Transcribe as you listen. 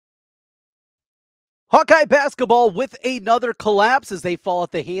Hawkeye basketball with another collapse as they fall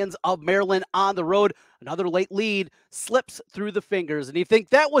at the hands of Maryland on the road. Another late lead slips through the fingers. And you think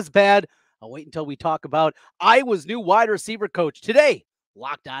that was bad? I'll wait until we talk about Iowa's new wide receiver coach today.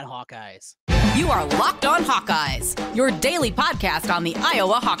 Locked on Hawkeyes. You are Locked on Hawkeyes, your daily podcast on the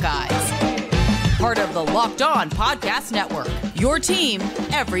Iowa Hawkeyes. Part of the Locked On Podcast Network, your team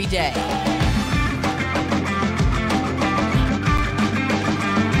every day.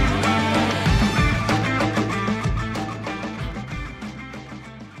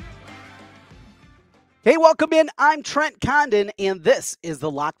 Hey, welcome in. I'm Trent Condon, and this is the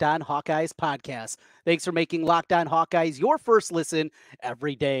Locked On Hawkeyes podcast. Thanks for making Locked On Hawkeyes your first listen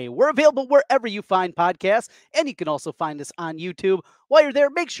every day. We're available wherever you find podcasts, and you can also find us on YouTube. While you're there,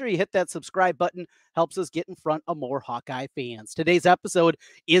 make sure you hit that subscribe button. Helps us get in front of more Hawkeye fans. Today's episode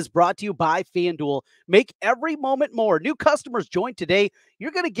is brought to you by FanDuel. Make every moment more. New customers join today. You're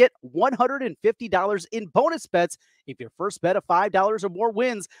going to get $150 in bonus bets if your first bet of $5 or more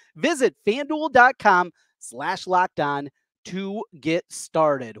wins. Visit FanDuel.com/lockedon to get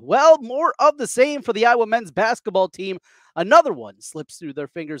started. Well, more of the same for the Iowa men's basketball team. Another one slips through their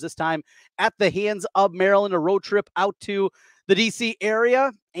fingers, this time at the hands of Maryland, a road trip out to the D.C.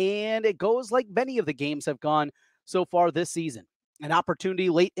 area, and it goes like many of the games have gone so far this season. An opportunity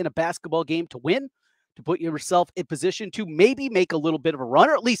late in a basketball game to win, to put yourself in position to maybe make a little bit of a run,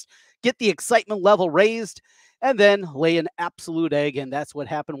 or at least get the excitement level raised, and then lay an absolute egg, and that's what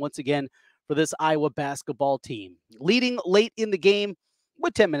happened once again for this Iowa basketball team. Leading late in the game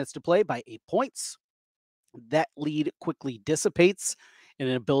with 10 minutes to play by 8 points. That lead quickly dissipates in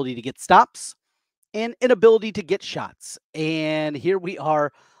an ability to get stops and an ability to get shots. And here we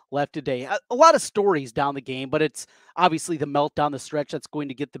are left today. A lot of stories down the game, but it's obviously the melt down the stretch that's going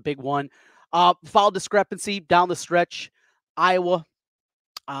to get the big one. Foul discrepancy down the stretch. Iowa,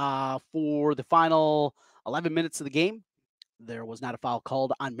 for the final 11 minutes of the game, there was not a foul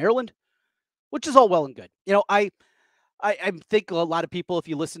called on Maryland, which is all well and good. You know, I think a lot of people, if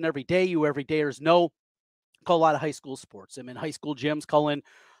you listen every day, you everydayers know, call a lot of high school sports. I'm in high school gyms calling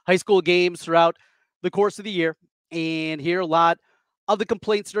high school games throughout the course of the year, and hear a lot of the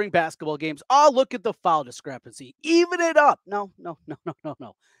complaints during basketball games. Oh, look at the foul discrepancy. Even it up. No.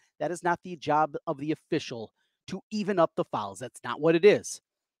 That is not the job of the official to even up the fouls. That's not what it is.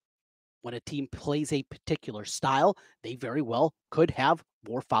 When a team plays a particular style, they very well could have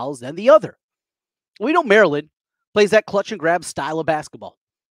more fouls than the other. We know Maryland plays that clutch and grab style of basketball.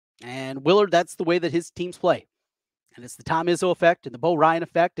 And Willard, that's the way that his teams play. And it's the Tom Izzo effect and the Bo Ryan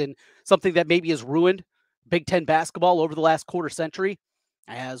effect, and something that maybe has ruined Big Ten basketball over the last quarter century,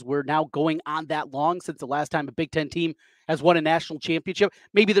 as we're now going on that long since the last time a Big Ten team has won a national championship.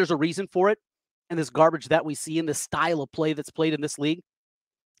 Maybe there's a reason for it, and this garbage that we see in the style of play that's played in this league.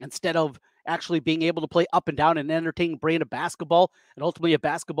 Instead of actually being able to play up and down an entertaining brand of basketball, and ultimately a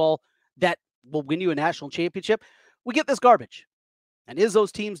basketball that will win you a national championship, we get this garbage. And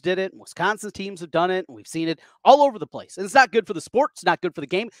Izzo's teams did it, and Wisconsin's teams have done it, and we've seen it all over the place. And it's not good for the sport. It's not good for the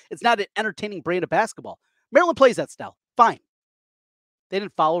game. It's not an entertaining brand of basketball. Maryland plays that style. Fine. They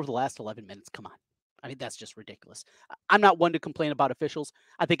didn't foul over the last 11 minutes. Come on. I mean, that's just ridiculous. I'm not one to complain about officials.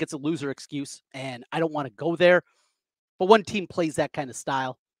 I think it's a loser excuse, and I don't want to go there. But one team plays that kind of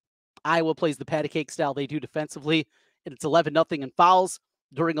style. Iowa plays the patty cake style they do defensively, and it's 11-0 in fouls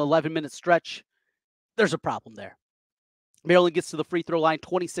during an 11-minute stretch. There's a problem there. Maryland gets to the free throw line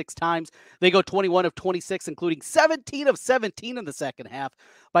 26 times. They go 21 of 26, including 17 of 17 in the second half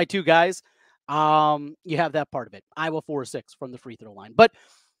by two guys. You have that part of it. Iowa 4 of 6 from the free throw line. But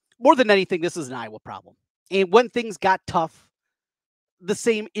more than anything, this is an Iowa problem. And when things got tough, the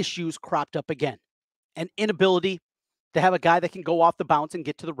same issues cropped up again. An inability to have a guy that can go off the bounce and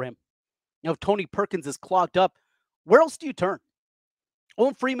get to the rim. You know, if Tony Perkins is clogged up, where else do you turn?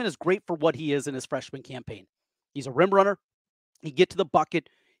 Owen Freeman is great for what he is in his freshman campaign. He's a rim runner. He can get to the bucket.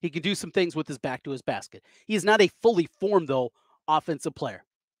 He can do some things with his back to his basket. He is not a fully formed, though, offensive player.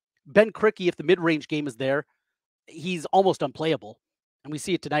 Ben Krikke, if the mid-range game is there, he's almost unplayable. And we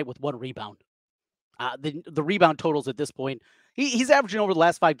see it tonight with 1 rebound. The rebound totals at this point, he's averaging over the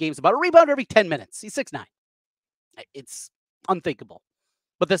last 5 games about a rebound every 10 minutes. He's 6'9". It's unthinkable.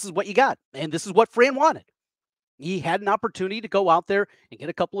 But this is what you got. And this is what Fran wanted. He had an opportunity to go out there and get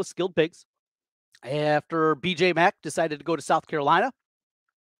a couple of skilled bigs. After B.J. Mack decided to go to South Carolina,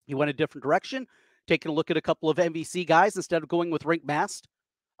 he went a different direction, taking a look at a couple of MVC guys instead of going with Rink Mast,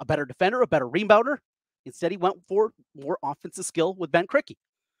 a better defender, a better rebounder. Instead, he went for more offensive skill with Ben Krikke.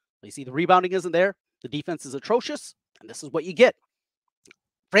 You see the rebounding isn't there. The defense is atrocious, and this is what you get.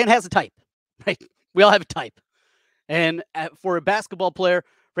 Fran has a type, right? We all have a type. And for a basketball player,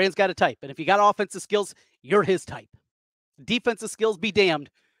 Fran's got a type. And if you got offensive skills, you're his type. Defensive skills be damned.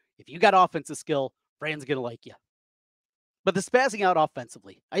 If you got offensive skill, Fran's going to like you. But the spazzing out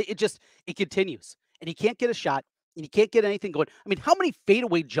offensively, it continues. And he can't get a shot, and he can't get anything going. I mean, how many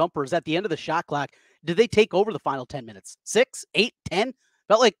fadeaway jumpers at the end of the shot clock did they take over the final 10 minutes? 6, 8, 10?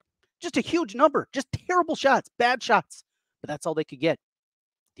 Felt like just a huge number. Just terrible shots, bad shots. But that's all they could get.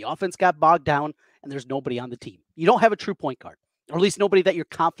 The offense got bogged down, and there's nobody on the team. You don't have a true point guard, or at least nobody that you're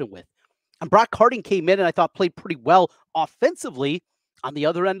confident with. And Brock Harding came in and I thought played pretty well offensively. On the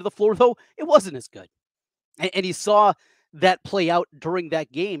other end of the floor, though, it wasn't as good. And you saw that play out during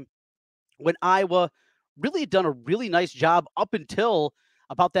that game when Iowa really done a really nice job up until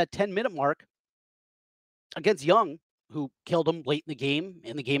about that 10-minute mark against Young, who killed him late in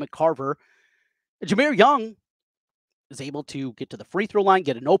the game at Carver. Jameer Young is able to get to the free throw line,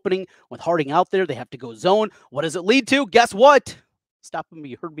 get an opening. With Harding out there, they have to go zone. What does it lead to? Guess what? Stop me.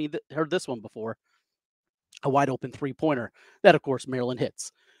 You heard this one before. A wide open three-pointer that, of course, Maryland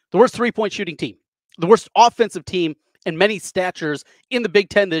hits. The worst three-point shooting team, the worst offensive team in many statures in the Big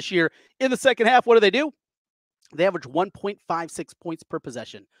Ten this year. In the second half, what do? They average 1.56 points per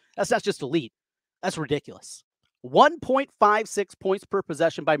possession. That's not just elite. That's ridiculous. 1.56 points per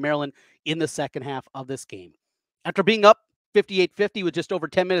possession by Maryland in the second half of this game. After being up 58-50 with just over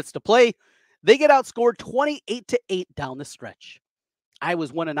 10 minutes to play, they get outscored 28-8 down the stretch.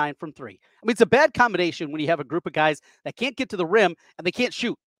 Iowa's 1-9 from 3. I mean, it's a bad combination when you have a group of guys that can't get to the rim and they can't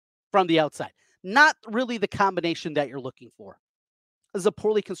shoot from the outside. Not really the combination that you're looking for. This is a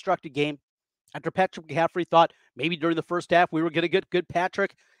poorly constructed game. After Patrick McCaffrey thought maybe during the first half we were going to get good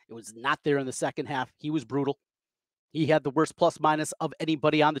Patrick, it was not there in the second half. He was brutal. He had the worst plus-minus of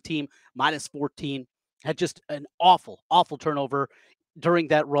anybody on the team, -14. Had just an awful turnover during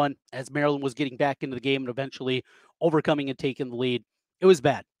that run as Maryland was getting back into the game and eventually overcoming and taking the lead. It was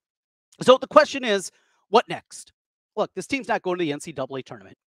bad. So the question is, what next? Look, this team's not going to the NCAA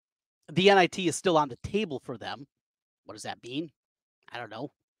tournament. The NIT is still on the table for them. What does that mean? I don't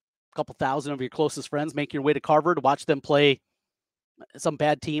know. A couple thousand of your closest friends make your way to Carver to watch them play some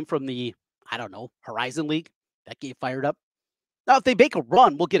bad team from the, Horizon League. That get you fired up. Now, if they make a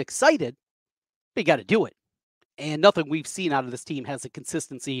run, we'll get excited. But you got to do it. And nothing we've seen out of this team has the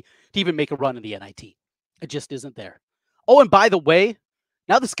consistency to even make a run in the NIT. It just isn't there. Oh, and by the way,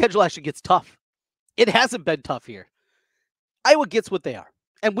 now the schedule actually gets tough. It hasn't been tough here. Iowa gets what they are.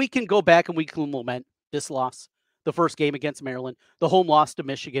 And we can go back and we can lament this loss, the first game against Maryland, the home loss to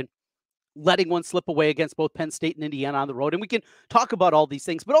Michigan, letting one slip away against both Penn State and Indiana on the road. And we can talk about all these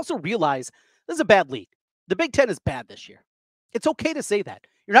things, but also realize this is a bad league. The Big Ten is bad this year. It's okay to say that.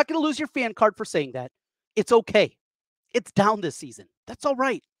 You're not going to lose your fan card for saying that. It's okay. It's down this season. That's all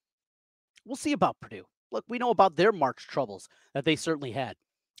right. We'll see about Purdue. Look, we know about their March troubles that they certainly had.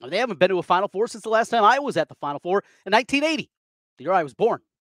 They haven't been to a Final Four since the last time I was at the Final Four in 1980, the year I was born.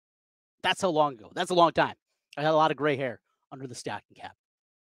 That's how long ago. That's a long time. I had a lot of gray hair under the stocking cap.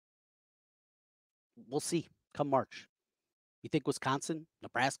 We'll see come March. You think Wisconsin,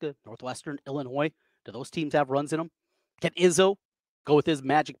 Nebraska, Northwestern, Illinois, do those teams have runs in them? Can Izzo go with his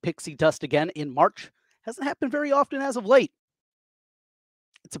magic pixie dust again in March? Hasn't happened very often as of late.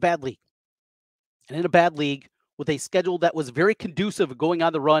 It's a bad league. And in a bad league, with a schedule that was very conducive of going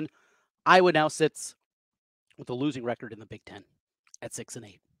on the run, Iowa now sits with a losing record in the Big Ten at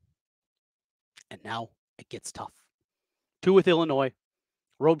 6-8. And now it gets tough. 2 with Illinois,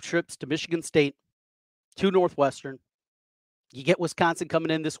 road trips to Michigan State, 2 Northwestern. You get Wisconsin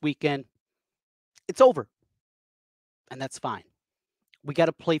coming in this weekend. It's over. And that's fine. We got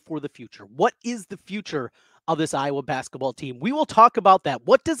to play for the future. What is the future of this Iowa basketball team? We will talk about that.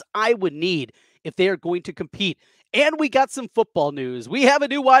 What does Iowa need if they are going to compete? And we got some football news. We have a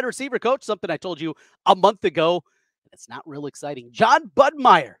new wide receiver coach, something I told you a month ago. It's not real exciting. Jon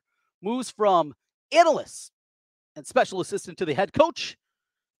Budmayr moves from analyst and special assistant to the head coach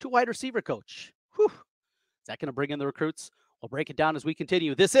to wide receiver coach. Whew. Is that going to bring in the recruits? We'll break it down as we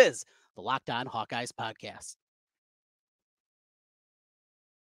continue. This is the Locked On Hawkeyes podcast.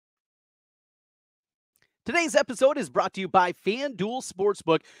 Today's episode is brought to you by FanDuel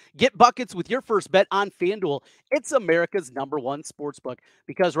Sportsbook. Get buckets with your first bet on FanDuel. It's America's #1 sportsbook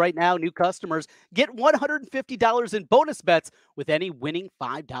because right now new customers get $150 in bonus bets with any winning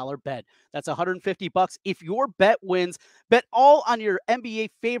 $5 bet. That's $150 if your bet wins. Bet all on your NBA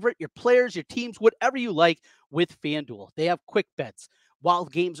favorite, your players, your teams, whatever you like with FanDuel. They have quick bets. While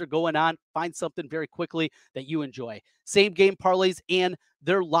games are going on, find something very quickly that you enjoy. Same game parlays and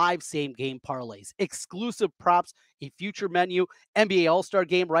their live same game parlays. Exclusive props, a future menu, NBA All-Star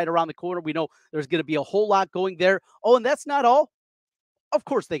game right around the corner. We know there's going to be a whole lot going there. Oh, and that's not all. Of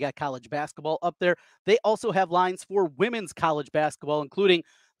course, they got college basketball up there. They also have lines for women's college basketball, including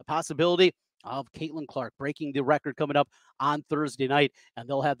the possibility of Caitlin Clark breaking the record coming up on Thursday night, and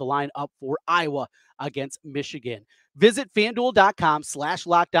they'll have the line up for Iowa against Michigan. Visit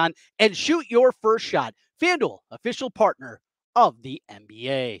FanDuel.com/lockedon and shoot your first shot. FanDuel, official partner of the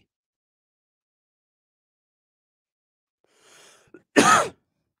NBA.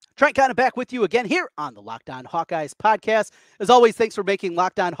 Trent kind of back with you again here on the Locked On Hawkeyes podcast. As always, thanks for making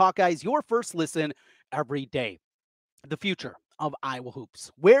Locked On Hawkeyes your first listen every day. The future of Iowa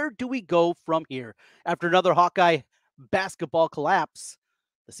hoops. Where do we go from here after another Hawkeye basketball collapse?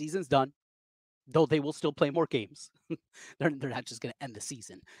 The season's done, though they will still play more games. they're not just going to end the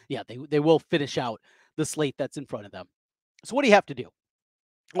season. Yeah, they will finish out the slate that's in front of them. So what do you have to do?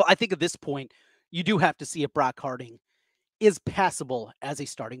 Well, I think at this point, you do have to see if Brock Harding is passable as a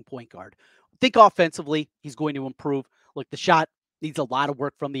starting point guard. Think offensively, he's going to improve. Look, the shot needs a lot of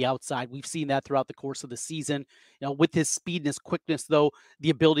work from the outside. We've seen that throughout the course of the season. With his speed and his quickness, though, the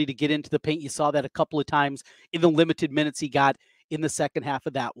ability to get into the paint, you saw that a couple of times in the limited minutes he got in the second half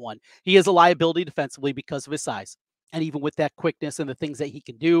of that one. He is a liability defensively because of his size. And even with that quickness and the things that he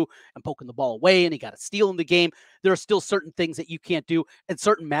can do and poking the ball away, and he got a steal in the game, there are still certain things that you can't do and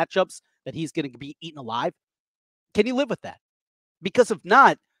certain matchups that he's going to be eaten alive. Can you live with that? Because if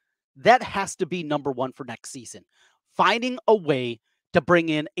not, that has to be number one for next season. Finding a way to bring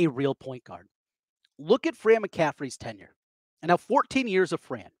in a real point guard. Look at Fran McCaffrey's tenure. And now 14 years of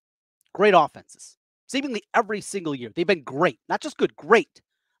Fran. Great offenses. Seemingly every single year. They've been great. Not just good, great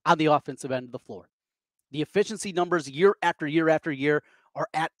on the offensive end of the floor. The efficiency numbers year after year after year are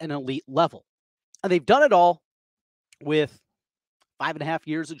at an elite level. And they've done it all with 5.5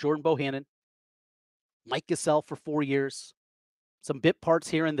 years of Jordan Bohannon, Mike Gasol for 4 years, some bit parts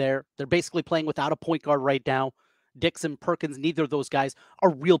here and there. They're basically playing without a point guard right now. Dixon, Perkins, neither of those guys are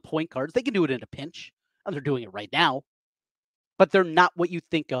real point guards. They can do it in a pinch, and they're doing it right now. But they're not what you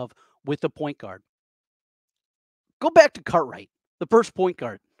think of with a point guard. Go back to Cartwright, the first point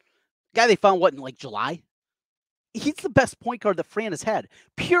guard. Guy they found, in July? He's the best point guard that Fran has had.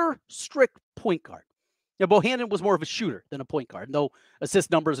 Pure, strict point guard. Now, Bohannon was more of a shooter than a point guard. No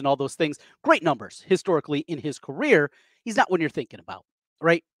assist numbers and all those things. Great numbers historically in his career. He's not when you're thinking about,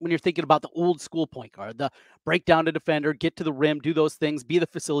 right? When you're thinking about the old school point guard, the break down to defender, get to the rim, do those things, be the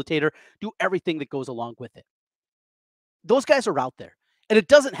facilitator, do everything that goes along with it. Those guys are out there. And it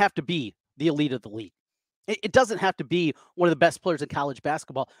doesn't have to be the elite of the league. It doesn't have to be one of the best players in college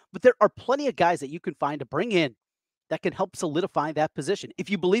basketball, but there are plenty of guys that you can find to bring in that can help solidify that position. If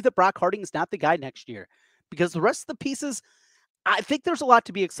you believe that Brock Harding is not the guy next year, because the rest of the pieces, I think there's a lot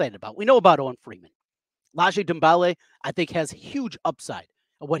to be excited about. We know about Owen Freeman. Laje Dumbale, I think, has huge upside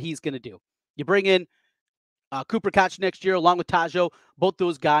of what he's going to do. You bring in Cooper Koch next year along with Tajo, both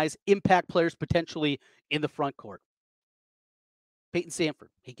those guys, impact players potentially in the front court. Peyton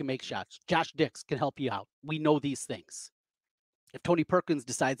Sanford, he can make shots. Josh Dix can help you out. We know these things. If Tony Perkins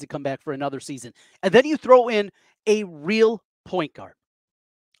decides to come back for another season, and then you throw in a real point guard,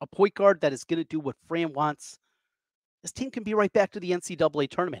 a point guard that is going to do what Fran wants, this team can be right back to the NCAA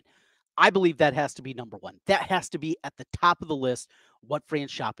tournament. I believe that has to be number one. That has to be at the top of the list, what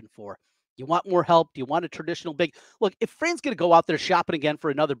Fran's shopping for. You want more help? Do you want a traditional big? Look, if Fran's going to go out there shopping again for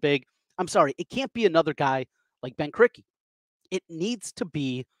another big, I'm sorry, it can't be another guy like Ben Krikke. It needs to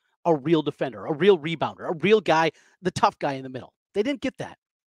be a real defender, a real rebounder, a real guy, the tough guy in the middle. They didn't get that.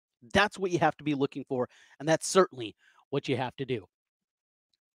 That's what you have to be looking for, and that's certainly what you have to do.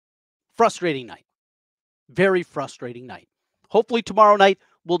 Frustrating night. Very frustrating night. Hopefully tomorrow night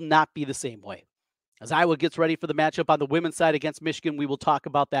will not be the same way. As Iowa gets ready for the matchup on the women's side against Michigan, we will talk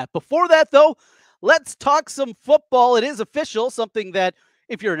about that. Before that, though, let's talk some football. It is official, something that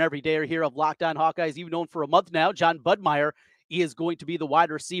if you're an everydayer here of Locked On Hawkeyes, you've known for a month now. Jon Budmayr is going to be the wide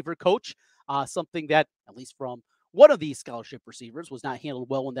receiver coach, something that, at least from one of these scholarship receivers, was not handled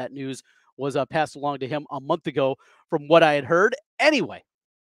well when that news was passed along to him a month ago from what I had heard. Anyway,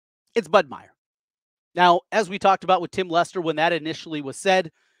 it's Budmayr. Now, as we talked about with Tim Lester, when that initially was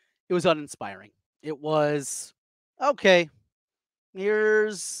said, it was uninspiring. It was, okay,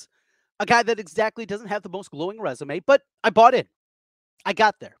 here's a guy that exactly doesn't have the most glowing resume, but I bought in. I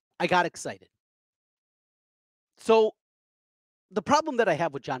got there. I got excited. So the problem that I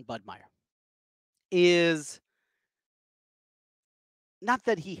have with Jon Budmayr is not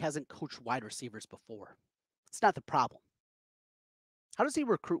that he hasn't coached wide receivers before. It's not the problem. How does he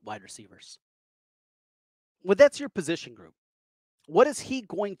recruit wide receivers? Well, that's your position group. What is he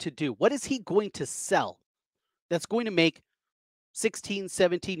going to do? What is he going to sell that's going to make 16,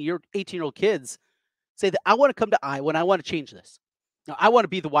 17, 18-year-old kids say that I want to come to Iowa and I want to change this? Now, I want to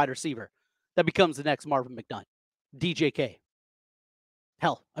be the wide receiver that becomes the next Marvin McNutt, DJK.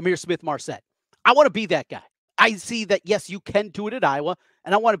 Hell, Amir Smith-Marset. I want to be that guy. I see that, yes, you can do it at Iowa,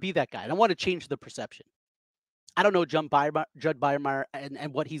 and I want to be that guy. And I want to change the perception. I don't know Jon Budmayr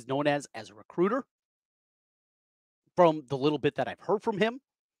and what he's known as a recruiter. From the little bit that I've heard from him,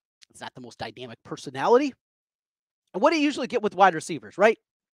 it's not the most dynamic personality. And what do you usually get with wide receivers, right?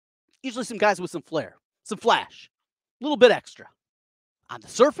 Usually some guys with some flair, some flash, a little bit extra. On the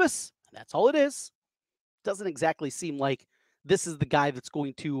surface, that's all it is. Doesn't exactly seem like this is the guy that's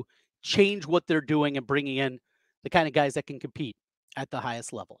going to change what they're doing and bringing in the kind of guys that can compete at the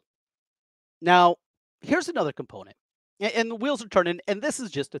highest level. Now, here's another component, and the wheels are turning, and this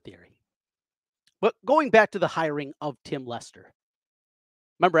is just a theory. But going back to the hiring of Tim Lester,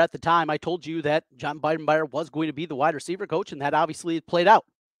 remember at the time I told you that Jon Budmayr was going to be the wide receiver coach, and that obviously played out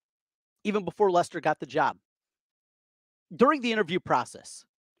even before Lester got the job. During the interview process,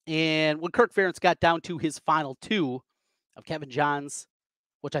 and when Kirk Ferentz got down to his final two of Kevin Johns,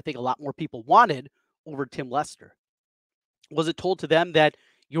 which I think a lot more people wanted over Tim Lester, was it told to them that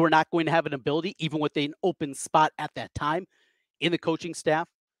you were not going to have an ability, even with an open spot at that time in the coaching staff,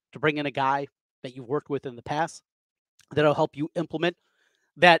 to bring in a guy that you've worked with in the past that'll help you implement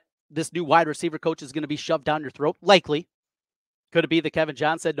that this new wide receiver coach is going to be shoved down your throat? Likely. Could it be that Kevin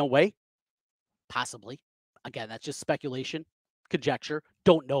Johns said no way? Possibly. Again, that's just speculation, conjecture.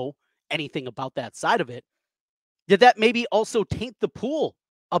 Don't know anything about that side of it. Did that maybe also taint the pool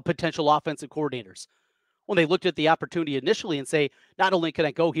of potential offensive coordinators when they looked at the opportunity initially and say, not only can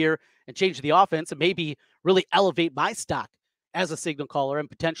I go here and change the offense and maybe really elevate my stock as a signal caller and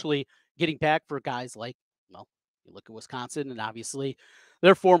potentially getting back for guys like, well, you look at Wisconsin and obviously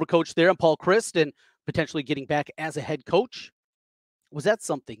their former coach there and Paul Chryst, and potentially getting back as a head coach. Was that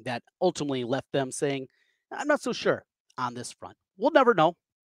something that ultimately left them saying, I'm not so sure on this front? We'll never know.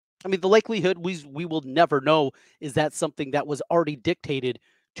 I mean, the likelihood we will never know is that something that was already dictated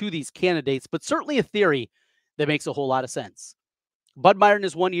to these candidates, but certainly a theory that makes a whole lot of sense. Budmayr in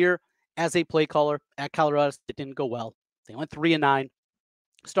his 1 year as a play caller at Colorado, it didn't go well. They went 3-9.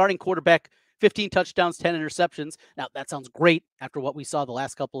 Starting quarterback, 15 touchdowns, 10 interceptions. Now, that sounds great after what we saw the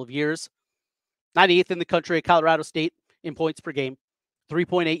last couple of years. 98th in the country at Colorado State in points per game,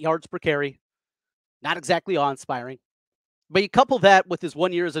 3.8 yards per carry. Not exactly awe-inspiring. But you couple that with his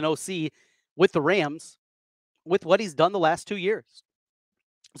 1 year as an OC with the Rams, with what he's done the last 2 years.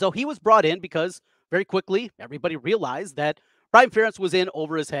 So he was brought in because very quickly everybody realized that Brian Ferentz was in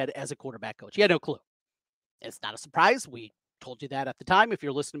over his head as a quarterback coach. He had no clue. It's not a surprise. We told you that at the time. If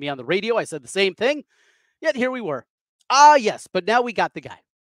you're listening to me on the radio, I said the same thing. Yet here we were. Yes, but now we got the guy.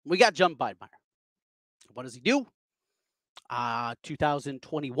 We got Jon Budmayr. What does he do?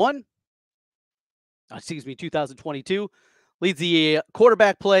 2022, leads the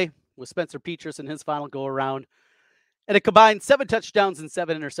quarterback play with Spencer Petras in his final go-around. And a combined 7 touchdowns and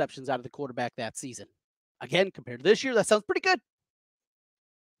 7 interceptions out of the quarterback that season. Again, compared to this year, that sounds pretty good.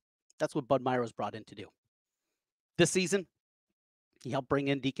 That's what Budmayr was brought in to do. This season, he helped bring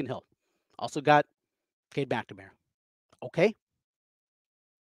in Deacon Hill. Also got Cade McNamara. Okay.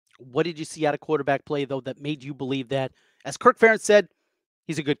 What did you see out of quarterback play, though, that made you believe that, as Kirk Ferentz said,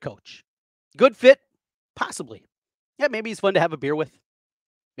 he's a good coach? Good fit? Possibly. Yeah, maybe he's fun to have a beer with.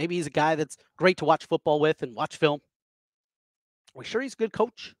 Maybe he's a guy that's great to watch football with and watch film. Are we sure he's a good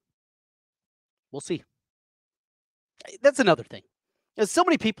coach? We'll see. That's another thing. There's so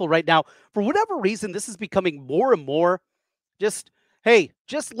many people right now, for whatever reason, this is becoming more and more just, hey,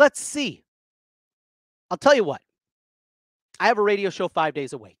 just let's see. I'll tell you what. I have a radio show 5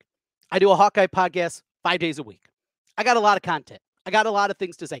 days a week. I do a Hawkeye podcast 5 days a week. I got a lot of content. I got a lot of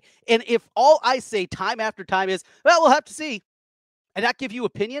things to say. And if all I say time after time is, well, we'll have to see, and not give you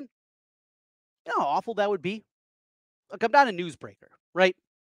opinion, you know how awful that would be? Look, I'm not a newsbreaker, right?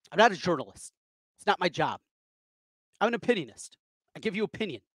 I'm not a journalist. It's not my job. I'm an opinionist. I give you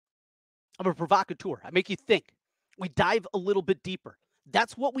opinion. I'm a provocateur. I make you think. We dive a little bit deeper.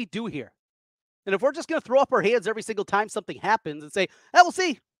 That's what we do here. And if we're just going to throw up our hands every single time something happens and say, we'll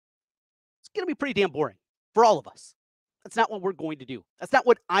see, it's going to be pretty damn boring for all of us. That's not what we're going to do. That's not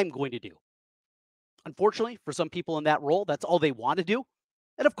what I'm going to do. Unfortunately, for some people in that role, that's all they want to do.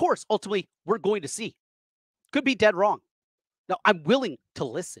 And of course, ultimately, we're going to see. Could be dead wrong. Now, I'm willing to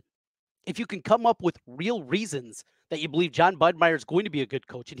listen. If you can come up with real reasons that you believe Jon Budmayr is going to be a good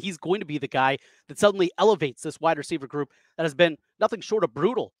coach and he's going to be the guy that suddenly elevates this wide receiver group that has been nothing short of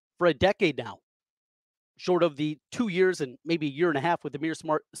brutal for a decade now, short of the 2 years and maybe a year and a half with Amir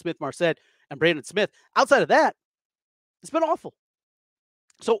Smith-Marset and Brandon Smith. Outside of that, it's been awful.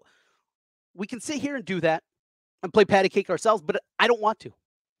 So we can sit here and do that. and play patty cake ourselves, but I don't want to.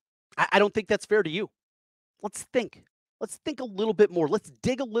 I don't think that's fair to you. Let's think. Let's think a little bit more. Let's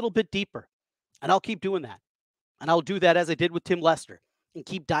dig a little bit deeper. And I'll keep doing that. And I'll do that as I did with Tim Lester and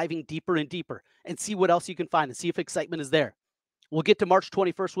keep diving deeper and deeper and see what else you can find and see if excitement is there. We'll get to March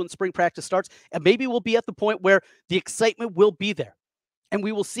 21st when spring practice starts, and maybe we'll be at the point where the excitement will be there and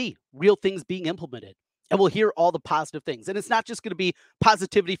we will see real things being implemented and we'll hear all the positive things. And it's not just going to be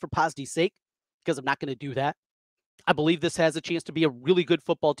positivity for posity's sake, because I'm not going to do that. I believe this has a chance to be a really good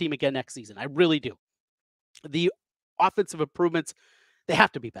football team again next season. I really do. The offensive improvements, they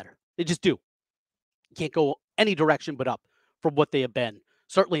have to be better. They just do. Can't go any direction but up from what they have been,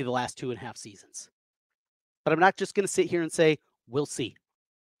 certainly the last 2.5 seasons. But I'm not just going to sit here and say, we'll see.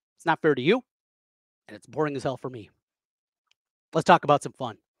 It's not fair to you, and it's boring as hell for me. Let's talk about some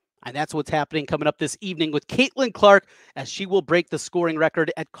fun. And that's what's happening coming up this evening with Caitlin Clark as she will break the scoring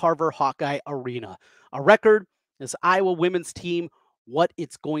record at Carver Hawkeye Arena. A record, this Iowa women's team, what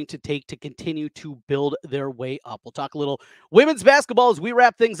it's going to take to continue to build their way up. We'll talk a little women's basketball as we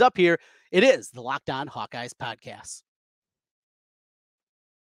wrap things up here. It is the Locked On Hawkeyes podcast.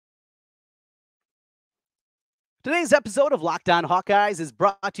 Today's episode of Locked On Hawkeyes is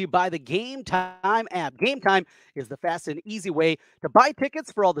brought to you by the Gametime app. Gametime is the fast and easy way to buy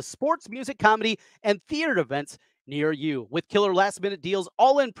tickets for all the sports, music, comedy, and theater events near you. With killer last-minute deals,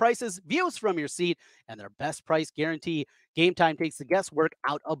 all-in prices, views from your seat, and their best price guarantee, Gametime takes the guesswork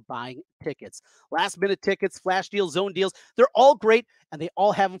out of buying tickets. Last-minute tickets, flash deals, zone deals, they're all great, and they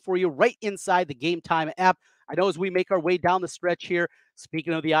all have them for you right inside the Gametime app. I know as we make our way down the stretch here,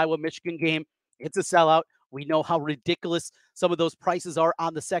 speaking of the Iowa-Michigan game, it's a sellout. We know how ridiculous some of those prices are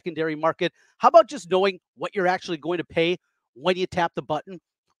on the secondary market. How about just knowing what you're actually going to pay when you tap the button?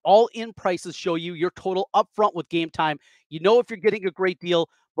 All-in prices show you your total upfront with Gametime. You know if you're getting a great deal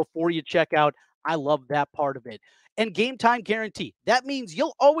before you check out. I love that part of it. And Gametime guarantee. That means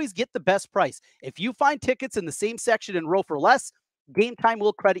you'll always get the best price. If you find tickets in the same section and row for less, Gametime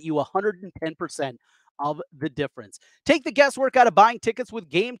will credit you 110% of the difference. Take the guesswork out of buying tickets with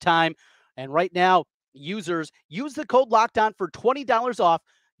Gametime. And right now, users use the code LOCKEDON for $20 off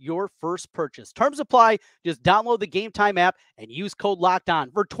your first purchase. Terms apply. Just download the Gametime app and use code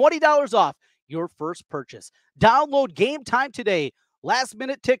LOCKEDON for $20 off your first purchase. Download Gametime today. Last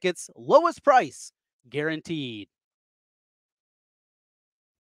minute tickets, lowest price guaranteed.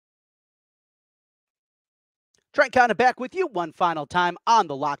 Trent Conner back with you one final time on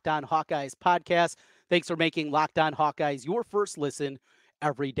the Locked On Hawkeyes podcast. Thanks for making Locked On Hawkeyes your first listen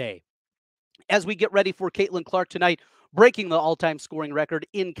every day. As we get ready for Caitlin Clark tonight, breaking the all-time scoring record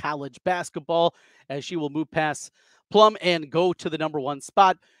in college basketball, as she will move past Plum and go to the number 1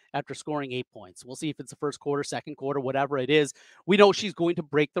 spot after scoring 8 points. We'll see if it's the first quarter, second quarter, whatever it is. We know she's going to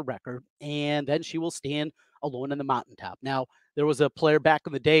break the record, and then she will stand alone on the mountaintop. Now, there was a player back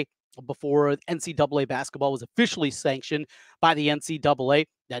in the day before NCAA basketball was officially sanctioned by the NCAA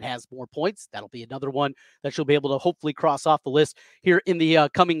that has more points. That'll be another one that she'll be able to hopefully cross off the list here in the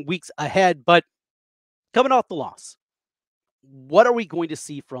coming weeks ahead. But coming off the loss, what are we going to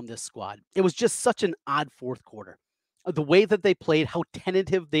see from this squad? It was just such an odd fourth quarter. The way that they played, how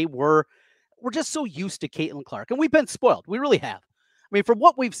tentative they were. We're just so used to Caitlin Clark, and we've been spoiled. We really have. I mean, from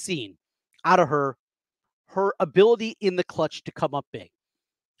what we've seen out of her ability in the clutch to come up big,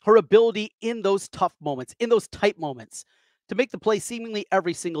 her ability in those tough moments, in those tight moments, to make the play seemingly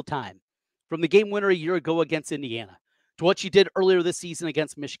every single time. From the game winner a year ago against Indiana to what she did earlier this season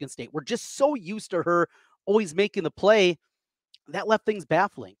against Michigan State. We're just so used to her always making the play. That left things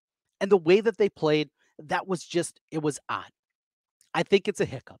baffling. And the way that they played, that was just, it was odd. I think it's a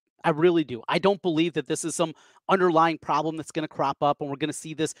hiccup. I really do. I don't believe that this is some underlying problem that's going to crop up and we're going to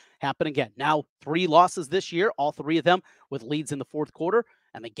see this happen again. Now, 3 losses this year, all 3 of them with leads in the fourth quarter,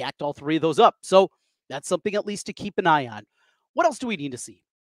 and they gacked all 3 of those up. So that's something at least to keep an eye on. What else do we need to see?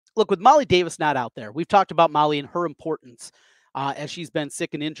 Look, with Molly Davis not out there, we've talked about Molly and her importance as she's been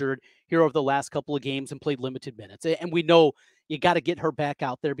sick and injured here over the last couple of games and played limited minutes. And we know you got to get her back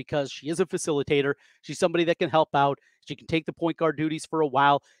out there because she is a facilitator. She's somebody that can help out. She can take the point guard duties for a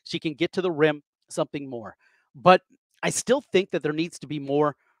while. She can get to the rim, something more. But I still think that there needs to be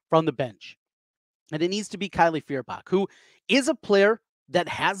more from the bench. And it needs to be Kylie Feuerbach, who is a player that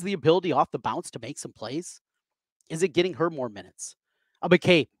has the ability off the bounce to make some plays. Is it getting her more minutes? A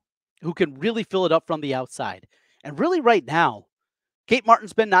McCabe, who can really fill it up from the outside. And really right now, Kate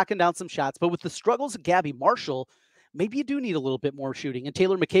Martin's been knocking down some shots, but with the struggles of Gabby Marshall, maybe you do need a little bit more shooting. And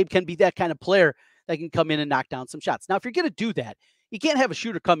Taylor McCabe can be that kind of player that can come in and knock down some shots. Now, if you're going to do that, you can't have a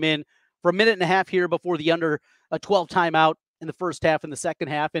shooter come in for a minute and a half here before the under a 12 timeout in the first half and the second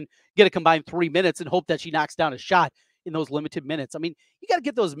half and get a combined 3 minutes and hope that she knocks down a shot in those limited minutes. I mean, you got to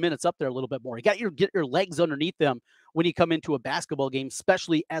get those minutes up there a little bit more. You got to get your legs underneath them when you come into a basketball game,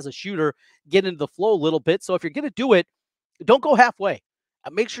 especially as a shooter, get into the flow a little bit. So if you're going to do it, don't go halfway.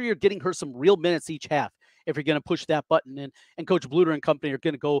 Make sure you're getting her some real minutes each half if you're going to push that button. And Coach Bluter and company are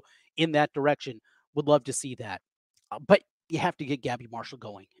going to go in that direction. Would love to see that. But you have to get Gabby Marshall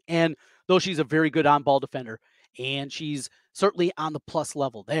going. And though she's a very good on-ball defender, and she's certainly on the plus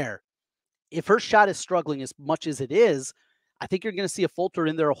level there, if her shot is struggling as much as it is, I think you're going to see a Fulter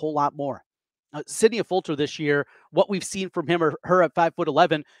in there a whole lot more. Sydney Fulter this year, what we've seen from her at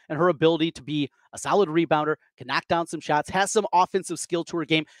 5'11", and her ability to be a solid rebounder, can knock down some shots, has some offensive skill to her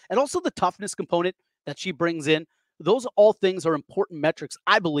game, and also the toughness component that she brings in. Those all things are important metrics,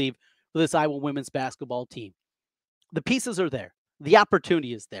 I believe, for this Iowa women's basketball team. The pieces are there. The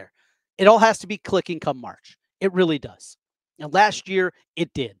opportunity is there. It all has to be clicking come March. It really does. And last year,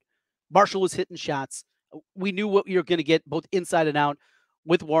 it did. Marshall was hitting shots. We knew what we were going to get both inside and out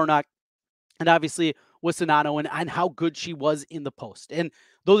with Warnock, and obviously with Sonano, and how good she was in the post. And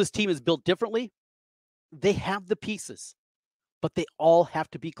though this team is built differently, they have the pieces, but they all have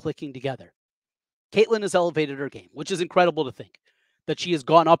to be clicking together. Caitlin has elevated her game, which is incredible to think that she has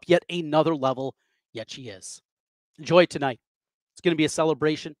gone up yet another level, yet she is. Enjoy it tonight. It's going to be a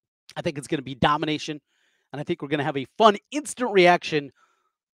celebration. I think it's going to be domination, and I think we're going to have a fun instant reaction,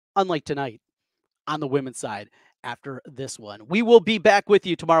 unlike tonight, on the women's side after this one. We will be back with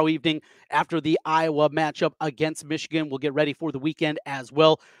you tomorrow evening after the Iowa matchup against Michigan. We'll get ready for the weekend as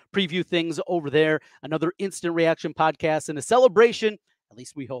well. Preview things over there. Another instant reaction podcast and a celebration, at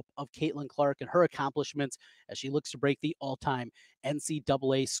least we hope, of Caitlin Clark and her accomplishments as she looks to break the all-time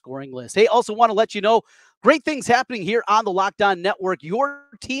NCAA scoring list. Hey, also want to let you know, great things happening here on the Locked On Network. Your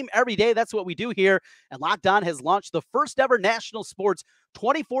team every day. That's what we do here. And Locked On has launched the first ever national sports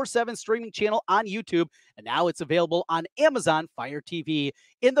 24/7 streaming channel on YouTube. And now it's available on Amazon Fire TV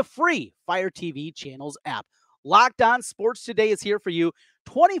in the free Fire TV channels app. Locked On Sports Today is here for you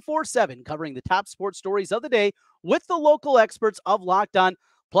 24/7, covering the top sports stories of the day with the local experts of Locked On,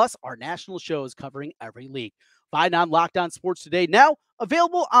 plus our national shows covering every league. Find on Locked On Sports Today, now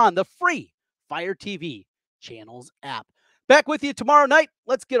available on the free Fire TV channels app. Back with you tomorrow night.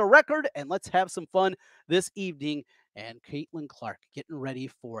 Let's get a record and let's have some fun this evening. And Caitlin Clark getting ready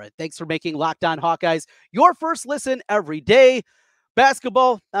for it. Thanks for making Locked On Hawkeyes your first listen every day.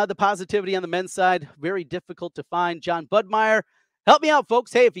 Basketball, the positivity on the men's side, very difficult to find. Jon Budmayr, help me out,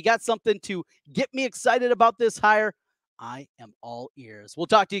 folks. Hey, if you got something to get me excited about this hire, I am all ears. We'll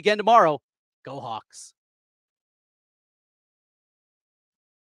talk to you again tomorrow. Go Hawks.